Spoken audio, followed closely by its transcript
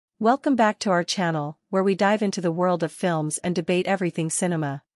Welcome back to our channel, where we dive into the world of films and debate everything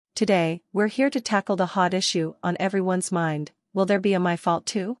cinema. Today, we're here to tackle the hot issue on everyone's mind: will there be a My Fault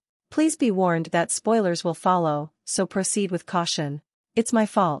 2? Please be warned that spoilers will follow, so proceed with caution. It's My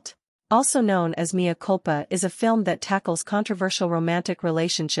Fault, also known as Mea Culpa, is a film that tackles controversial romantic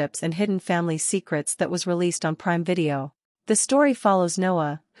relationships and hidden family secrets that was released on Prime Video. The story follows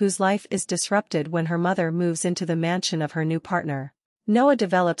Noah, whose life is disrupted when her mother moves into the mansion of her new partner. Noah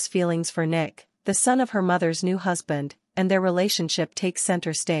develops feelings for Nick, the son of her mother's new husband, and their relationship takes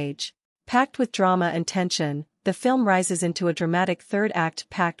center stage. Packed with drama and tension, the film rises into a dramatic third act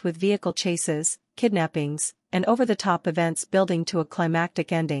packed with vehicle chases, kidnappings, and over-the-top events building to a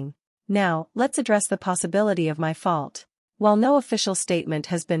climactic ending. Now, let's address the possibility of My Fault. While no official statement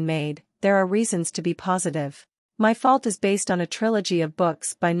has been made, there are reasons to be positive. My Fault is based on a trilogy of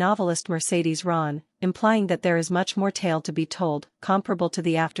books by novelist Mercedes Ron, implying that there is much more tale to be told, comparable to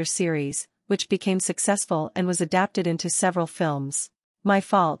the After series, which became successful and was adapted into several films. My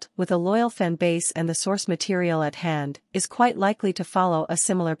Fault, with a loyal fan base and the source material at hand, is quite likely to follow a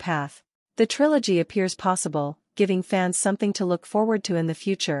similar path. The trilogy appears possible, giving fans something to look forward to in the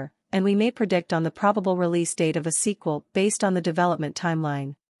future, and we may predict on the probable release date of a sequel based on the development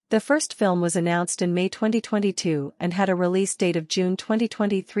timeline. The first film was announced in May 2022 and had a release date of June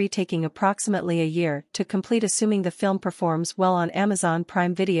 2023, taking approximately a year to complete, assuming the film performs well on Amazon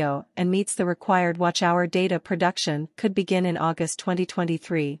Prime Video and meets the required watch hour data. Production could begin in August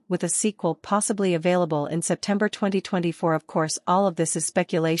 2023, with a sequel possibly available in September 2024. Of course, all of this is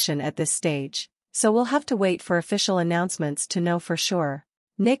speculation at this stage, so we'll have to wait for official announcements to know for sure.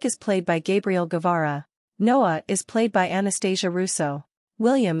 Nick is played by Gabriel Guevara. Noah is played by Anastasia Russo.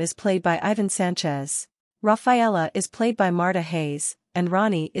 William is played by Ivan Sanchez. Rafaela is played by Marta Hayes, and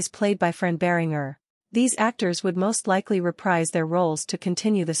Ronnie is played by Fran Beringer. These actors would most likely reprise their roles to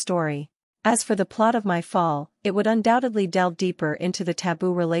continue the story. As for the plot of My Fall, it would undoubtedly delve deeper into the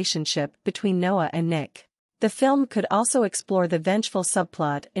taboo relationship between Noah and Nick. The film could also explore the vengeful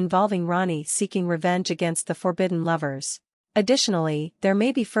subplot involving Ronnie seeking revenge against the forbidden lovers. Additionally, there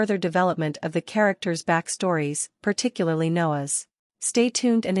may be further development of the characters' backstories, particularly Noah's. Stay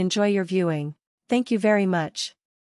tuned and enjoy your viewing. Thank you very much.